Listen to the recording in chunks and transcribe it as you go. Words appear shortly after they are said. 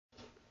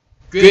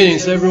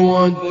Greetings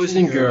everyone, boys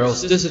and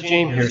girls, this is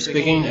James here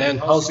speaking, and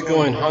how's it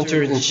going,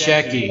 Hunters and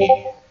Shaggy?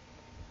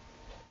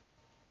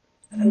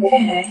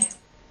 Okay.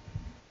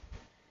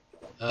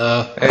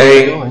 How's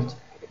it going?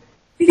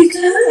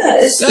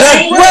 Because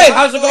that's great!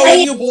 How's it going,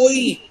 you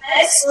boy?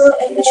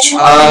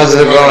 How's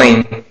it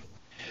going?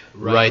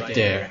 Right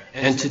there.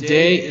 And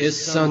today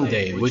is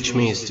Sunday, which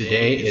means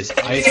today is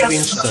Ice Cream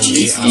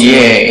Sunday.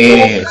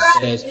 Yeah,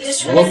 it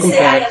is. Welcome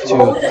back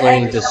to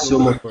playing the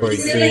Sumotori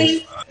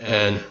Dreams,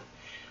 and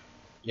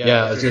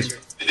yeah, it's just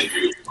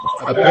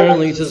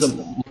apparently this is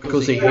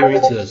because I hear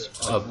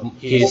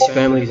his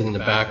family's in the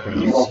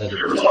background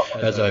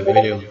as I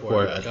video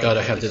before. I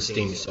gotta have this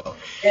thing. So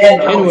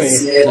anyway,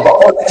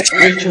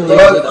 originally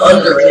I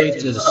played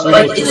the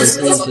Sumotori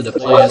Dreams to the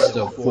players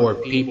of 4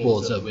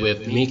 people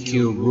with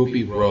Miku,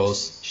 Ruby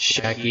Rose,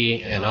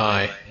 Shaggy, and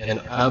I.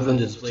 And I've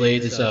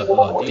displayed this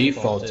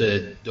default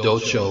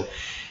dojo,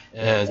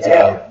 and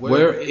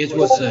where it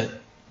was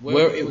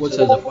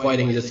a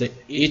fighting, just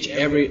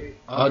every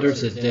other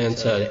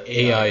dance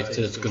AI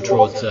to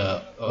control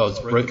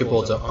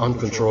breakable to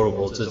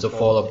uncontrollable to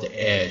fall off the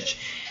edge.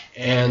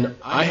 And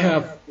I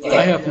have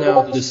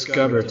now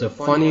discovered the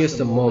funniest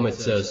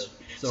moments.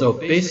 So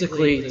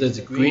basically, this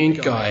green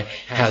guy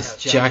has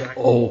Jack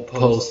O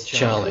pose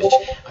challenge.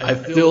 I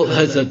feel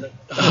as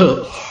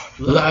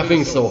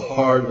laughing so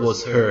hard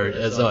was heard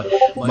as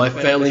my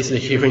family's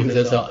hearing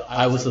this.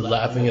 I was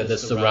laughing at the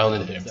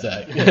surrounding him.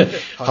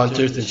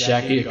 Hunters and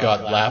Shaggy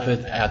got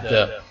laughing at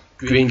the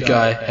green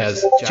guy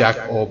has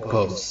Jack O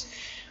pose.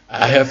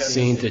 I have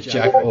seen the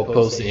Jack O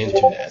pose on the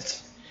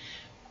internet.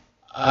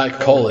 I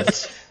call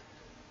it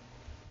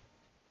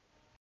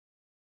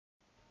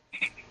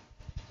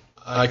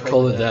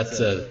that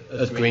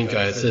a green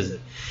guy says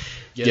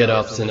get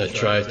ups and I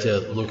try to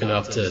looking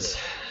at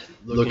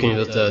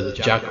the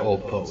Jack O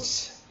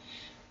pose.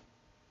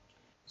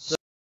 So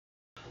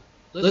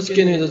let's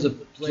get into the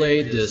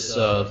play this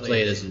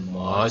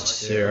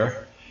mods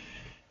here.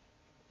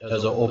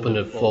 As I open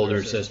the folder,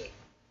 it says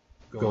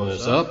going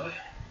this up.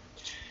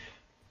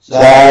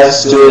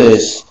 Let's do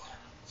this.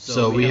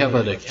 So we have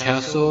the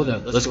castle.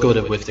 Let's go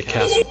with the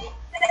castle.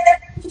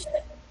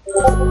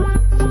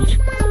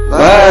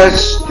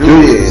 Let's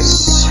do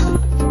this.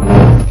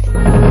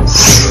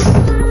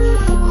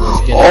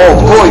 Oh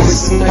boy,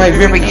 this is my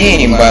favorite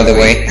game, by the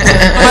way.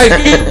 My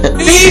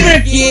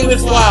favorite game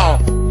as well.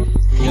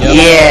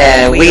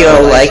 Yeah, we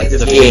all like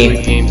this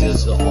game. Games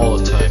is all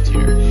the time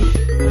here.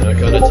 And I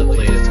got it to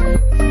play it.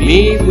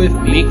 Me with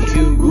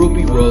Miku,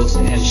 Ruby Rose,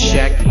 and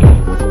Shaggy.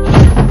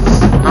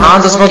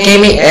 On the Smoke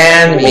Gaming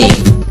and me.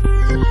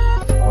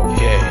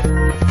 Okay,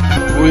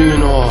 bring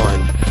it on.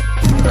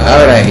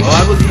 Alright. I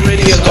was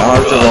ready to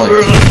start the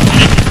roll.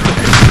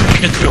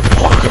 Get your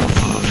pocket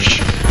push.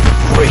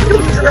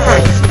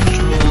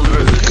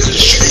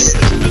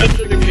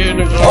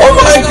 Oh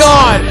my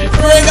god!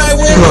 Greg, I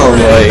win! Oh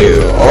my,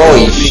 oh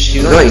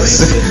nice.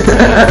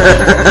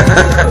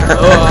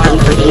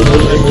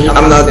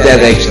 I'm not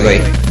dead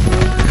actually.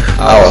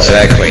 I was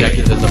actually.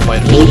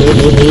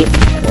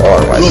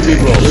 Ruby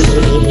Rose,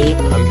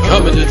 I'm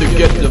coming to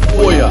get the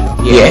boya.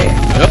 Yeah.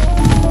 Yep.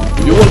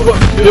 You want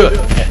to do it?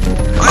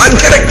 I'm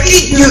gonna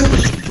kick you!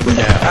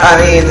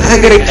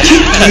 I'm gonna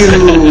kick you!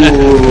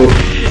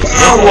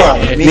 Power!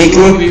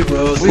 Miku,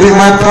 with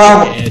my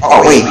power!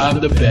 Oh wait. I'm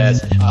the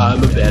best.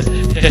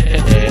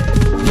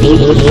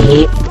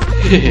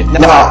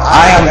 No,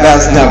 I am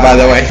best now, by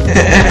the way.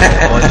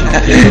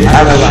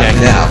 I'm alive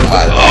now,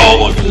 by the way. Oh,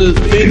 look at this,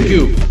 thank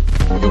you.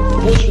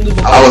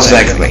 I was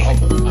actually.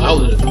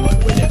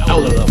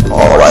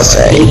 Oh, I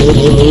say.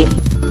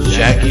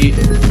 Shaggy.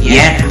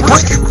 Yeah.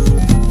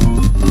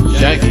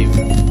 Shaggy,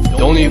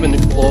 don't even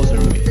close to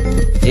me.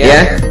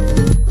 Yeah?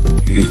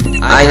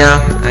 I know.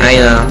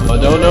 Oh,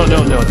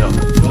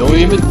 no. Don't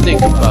even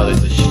think about it,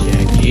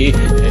 Shaggy.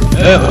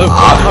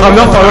 I'm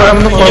not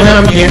falling,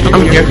 I'm here.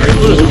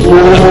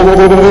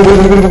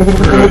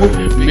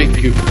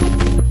 Miku.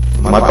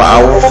 My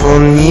powerful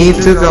need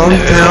to go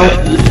down.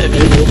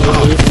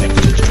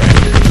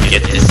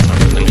 Get this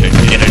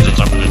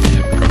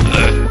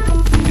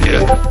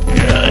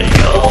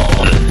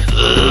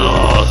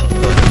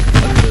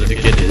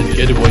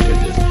Get away with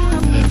this.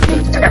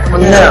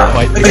 No,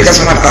 because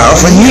my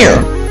powerful here.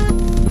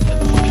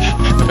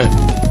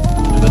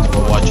 Let's go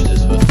watch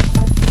this one.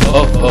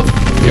 Oh,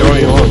 here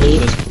we are.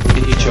 Let's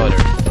hit each other.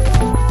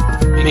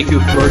 Miku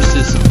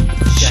versus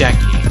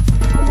Shaggy.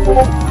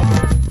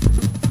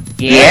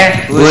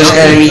 Yeah? Who's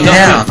gonna be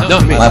down?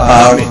 Not me. My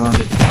powerful.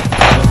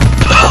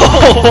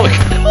 Oh,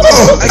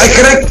 I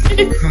connect.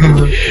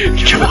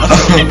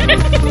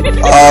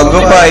 Oh,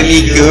 goodbye,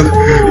 Miku.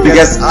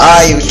 Because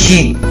I am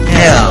king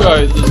now.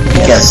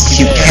 Because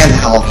you can't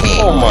help me.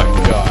 Oh my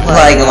god.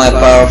 Like my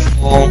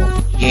powerful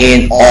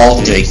in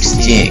all the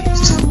extinct.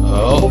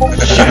 Oh,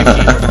 Shaggy.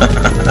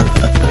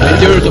 And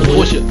there's a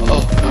bullshit.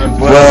 Oh, I'm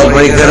well,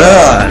 break it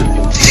on.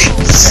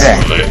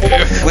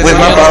 With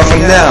my power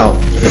from now.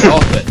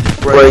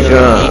 Break it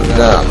on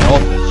now.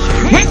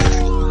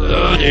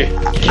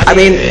 I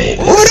mean,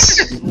 what?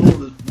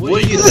 What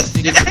are you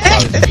thinking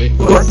about?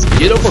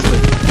 Get off of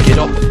it. Get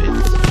off of it.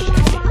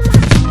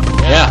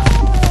 Yeah.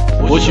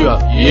 Push you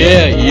up.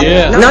 Yeah,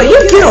 yeah. No,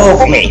 you get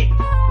off me.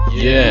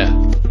 Yeah.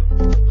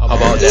 How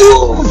about that?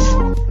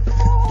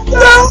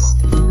 No.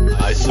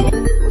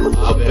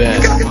 I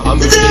bet. I'm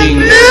the king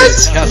of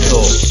this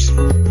castle.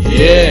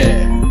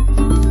 Yeah.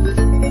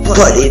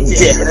 But it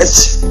did it.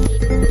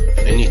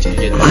 I need to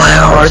get My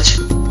heart.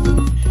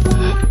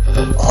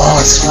 Oh,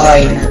 it's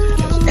fine.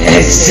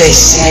 Stay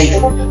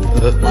safe.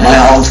 My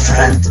old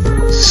friend,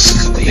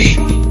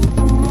 Scooby.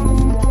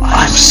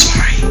 I'm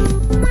sorry.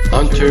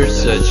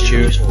 Hunter's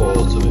cheers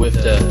falls with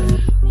the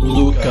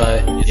blue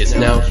guy is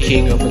now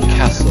king of the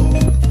castle.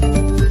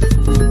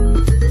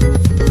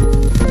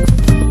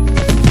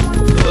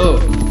 Oh,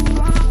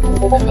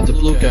 but the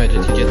blue guy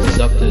did get this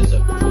up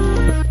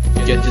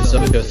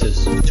because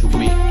it's too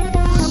weak,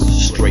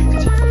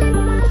 straight.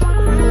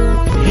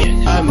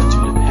 And I'm to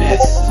the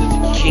best,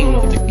 the king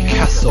of the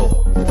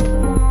castle.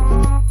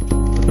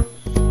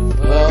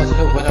 Well,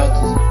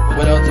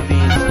 without the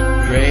beans, the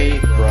gray,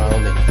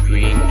 brown, and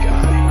green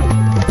guy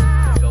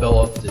fell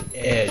off the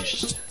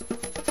edge.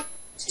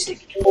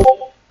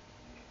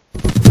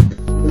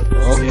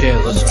 Okay,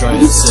 let's try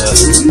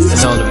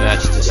another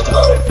match this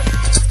time.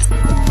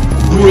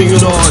 Bring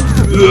it on!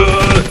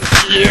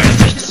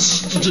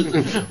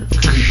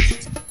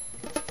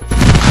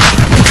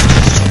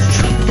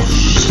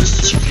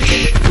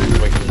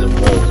 Breaking the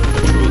walls of the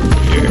truth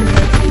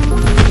here.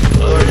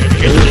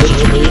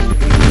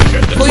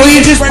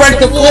 Please just break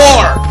the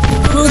floor!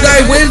 Blue guy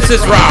wins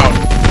this round!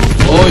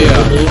 Oh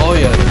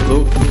yeah, the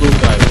blue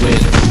guy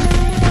wins.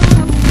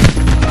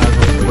 I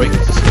will break the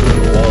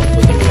stone wall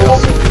for the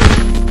castle.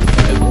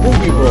 And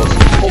Ruby Rose,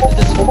 get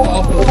this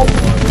off of my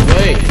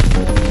way.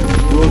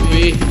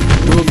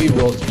 Ruby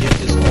Rose, get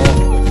this off.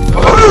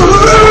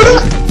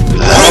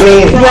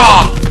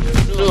 Rock!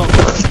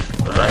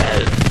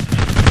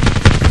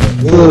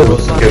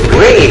 You're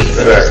great,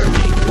 sir.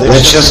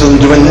 Let's just do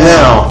it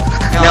now.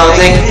 Now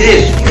take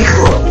this.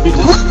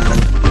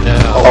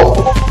 Now,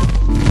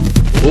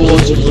 who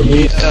wants to put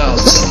me down?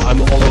 I'm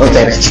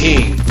already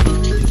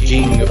the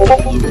king of the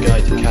blue guy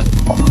to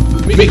castle.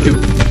 Miku!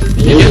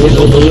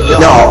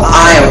 No, I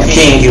am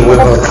king. You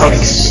will become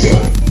shit.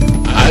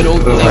 I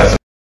don't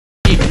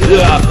think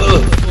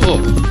so.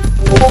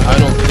 I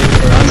don't think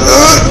I'm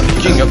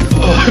king of.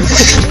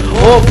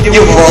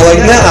 You're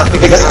falling now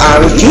because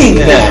I'm king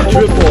now.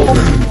 Triple.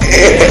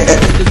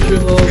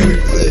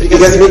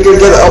 Because we can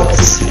get up.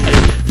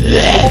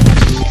 Yes.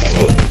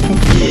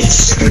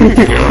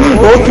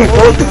 What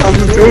I'm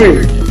doing?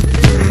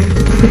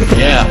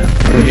 Yeah.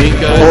 Big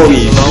guy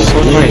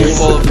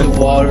fall of the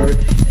water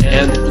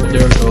and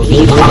there goes.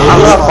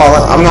 I'm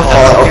not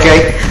falling, okay?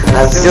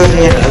 I'm still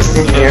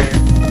here.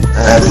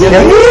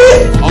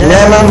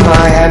 Never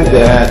mind, I'm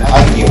dead. I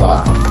give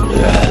up.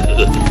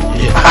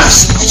 I'm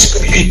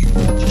sorry.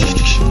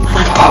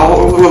 My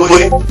power will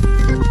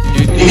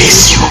miss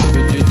you.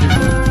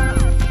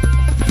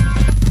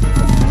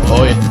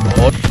 Oh yeah.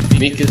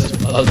 Mika's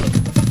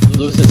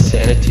losing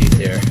sanity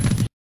there.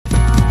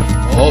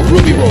 Oh,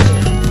 Ruby Rose.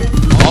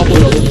 Off of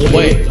the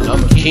way.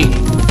 I'm king.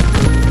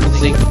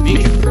 Think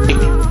Mika.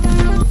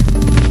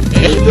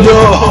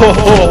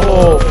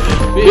 No!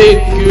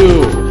 Miku!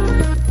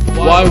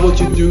 Why would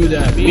you do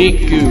that,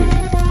 Miku?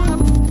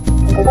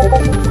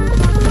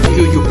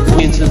 You put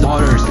me into the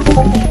waters,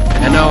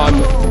 and now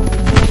I'm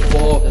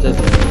fall off the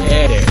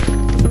air.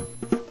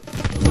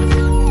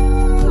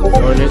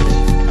 Darn it.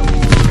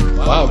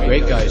 Wow,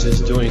 great guy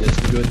just doing this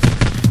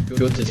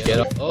good to get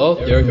up. Oh,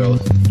 there it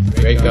goes.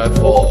 Great guy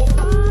fall.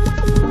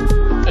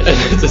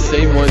 It's the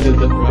same one as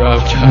the brown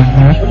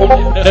guy.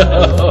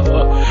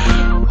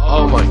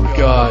 Oh my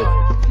god.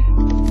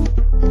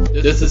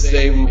 This is the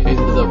same as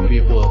the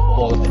people who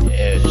fall off the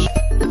edge.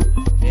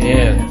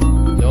 Man,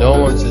 no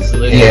one's just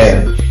living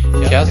in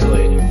the castle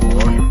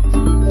anymore.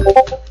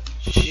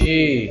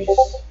 Jeez.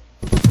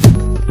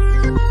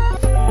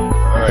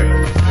 Alright.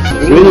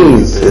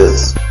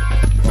 Jesus.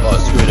 Oh,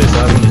 screw this.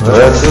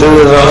 Let's do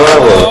it on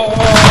level.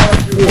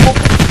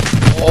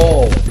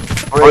 Oh.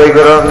 Break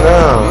it up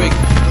now.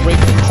 Break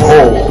the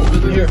Oh.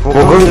 here. We're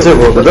going to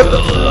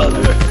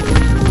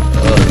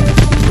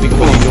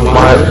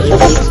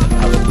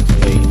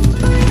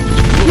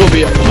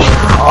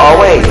Oh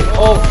wait.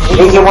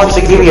 He wants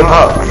to give you a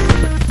hug.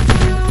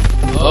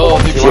 Oh,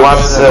 She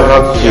wants to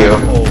hug you.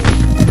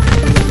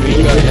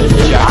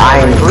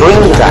 I'm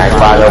green guy,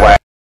 by the way.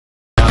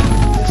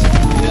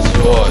 This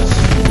was.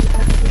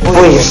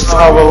 Please, I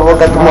will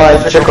look at my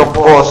checkup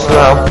post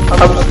now.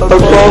 I'm stuck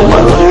on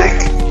my leg.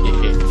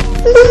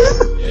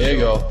 There you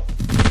go.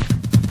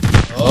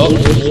 Oh,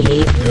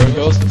 there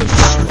goes the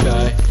brown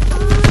guy.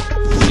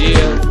 See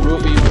ya,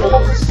 Ruby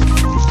Rose.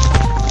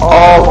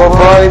 Oh,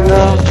 bye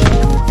now.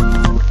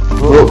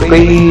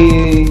 Ruby.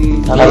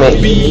 I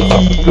mean,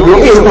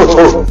 Ruby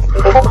Rose.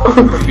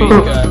 Green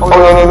guy. Oh,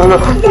 no.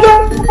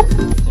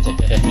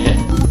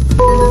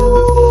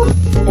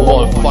 You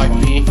wanna fight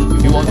me?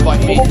 You wanna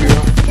fight me,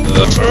 girl?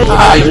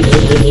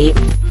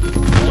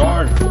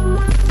 Darn.